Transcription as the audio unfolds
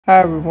Hi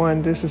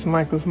everyone, this is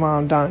Michael's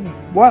mom, Donnie.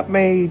 What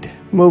made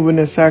moving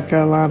to South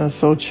Carolina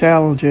so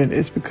challenging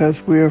is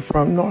because we're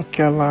from North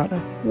Carolina.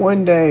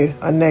 One day,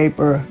 a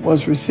neighbor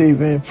was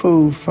receiving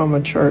food from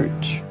a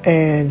church,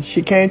 and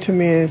she came to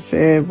me and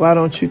said, why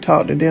don't you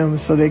talk to them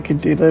so they can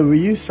deliver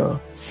you some?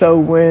 So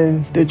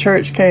when the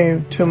church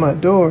came to my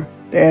door,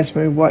 they asked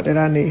me what did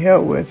I need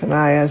help with, and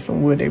I asked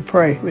them would they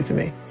pray with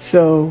me.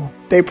 So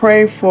they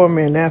prayed for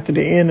me, and after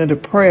the end of the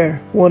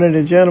prayer, one of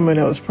the gentlemen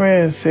that was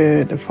praying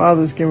said, the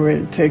Father's getting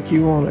ready to take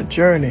you on a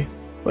journey,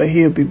 but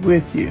he'll be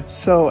with you.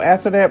 So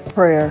after that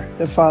prayer,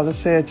 the Father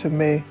said to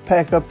me,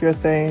 pack up your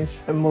things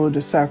and move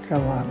to South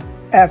Carolina.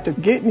 After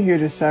getting here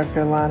to South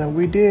Carolina,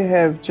 we did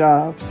have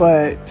jobs,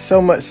 but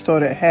so much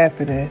started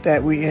happening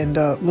that we end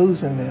up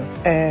losing them.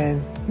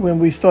 And when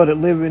we started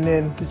living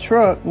in the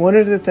truck, one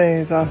of the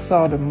things I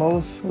saw the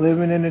most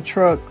living in the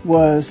truck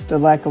was the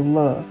lack of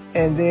love.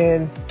 And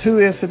then two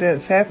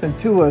incidents happened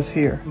to us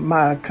here.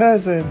 My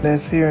cousin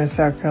that's here in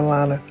South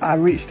Carolina, I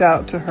reached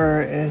out to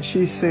her and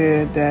she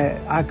said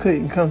that I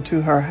couldn't come to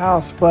her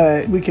house,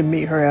 but we can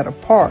meet her at a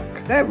park.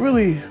 That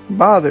really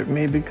bothered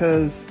me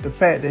because the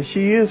fact that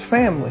she is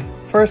family,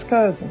 first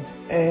cousins,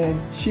 and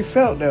she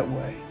felt that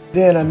way.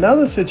 Then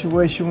another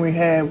situation we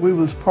had, we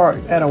was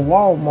parked at a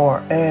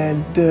Walmart,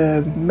 and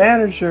the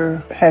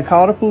manager had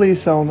called the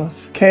police on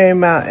us,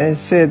 came out and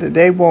said that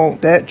they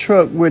want that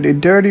truck with the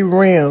dirty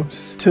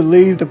rims to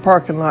leave the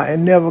parking lot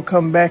and never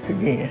come back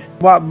again.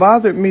 What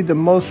bothered me the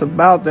most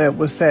about that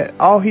was that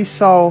all he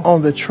saw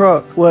on the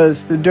truck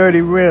was the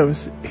dirty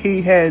rims.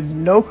 He had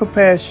no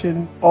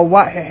compassion or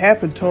what had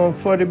happened to him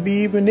for to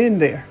be even in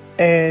there.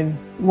 And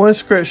one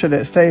scripture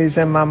that stays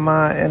in my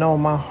mind and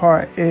on my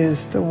heart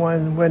is the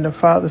one when the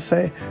Father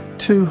say,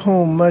 to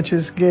whom much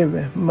is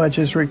given, much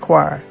is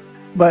required.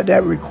 But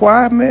that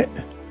requirement,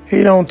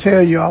 he don't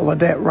tell you all of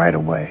that right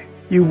away.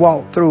 You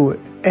walk through it.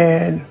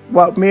 And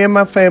what me and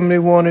my family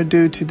want to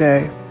do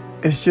today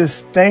is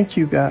just thank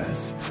you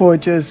guys for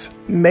just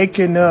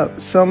making up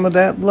some of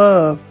that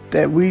love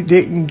that we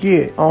didn't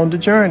get on the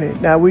journey.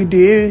 Now, we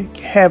did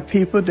have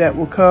people that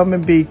will come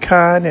and be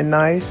kind and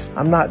nice.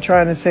 I'm not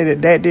trying to say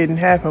that that didn't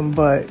happen,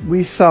 but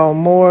we saw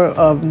more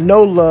of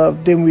no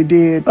love than we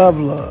did of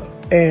love.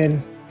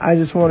 And I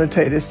just want to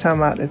take this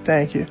time out to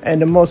thank you.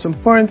 And the most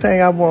important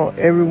thing I want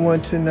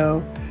everyone to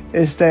know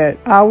is that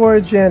our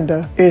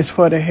agenda is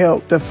for to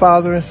help the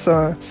Father and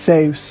Son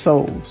save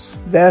souls.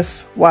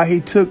 That's why he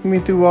took me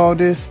through all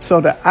this,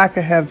 so that I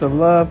could have the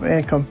love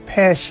and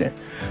compassion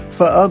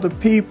for other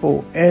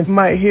people, and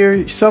might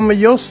hear some of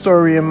your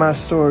story in my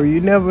story. You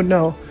never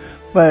know.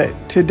 But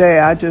today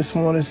I just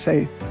want to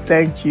say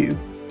thank you,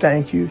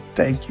 thank you,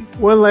 thank you.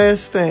 One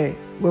last thing.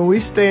 When we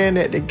stand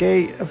at the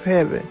gate of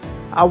heaven,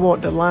 I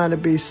want the line to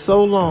be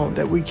so long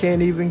that we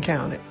can't even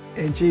count it.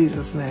 In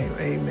Jesus' name,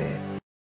 amen.